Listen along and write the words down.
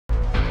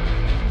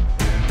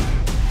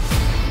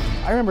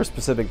I remember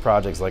specific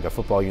projects like a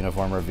football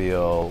uniform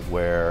reveal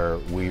where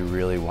we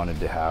really wanted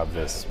to have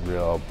this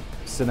real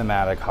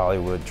cinematic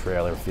Hollywood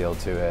trailer feel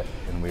to it,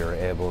 and we were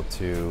able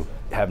to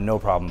have no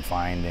problem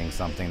finding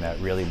something that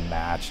really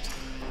matched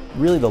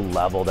the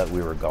level that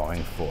we were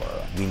going for.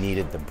 We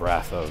needed the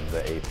breadth of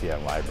the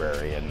APM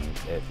library, and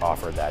it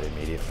offered that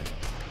immediately.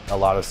 A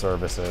lot of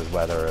services,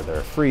 whether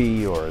they're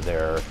free or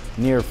they're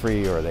near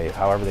free or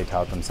however they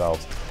tout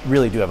themselves,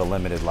 really do have a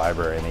limited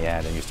library in the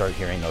end, and you start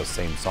hearing those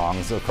same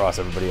songs across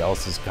everybody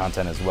else's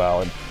content as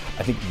well. And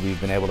I think we've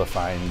been able to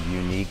find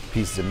unique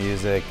pieces of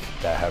music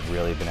that have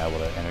really been able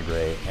to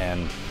integrate,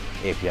 and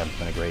APM's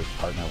been a great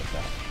partner with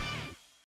that.